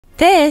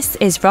This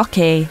is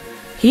Rocky.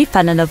 He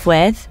fell in love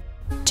with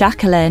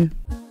Jacqueline.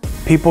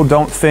 People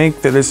don't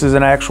think that this is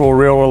an actual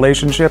real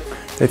relationship.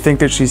 They think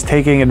that she's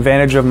taking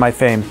advantage of my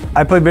fame.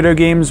 I play video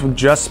games with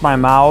just my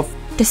mouth.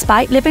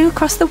 Despite living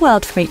across the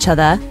world from each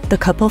other, the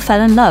couple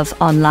fell in love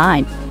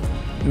online.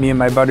 Me and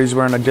my buddies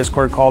were in a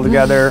Discord call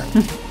together,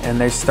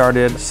 and they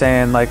started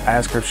saying, like, I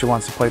asked her if she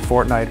wants to play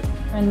Fortnite.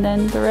 And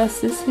then the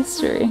rest is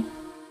history.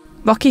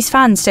 Rocky's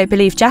fans don't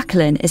believe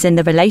Jacqueline is in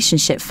the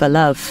relationship for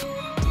love.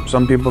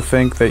 Some people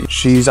think that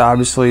she's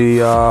obviously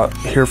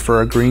here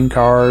for a green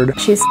card.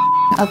 She's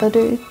other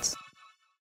dudes.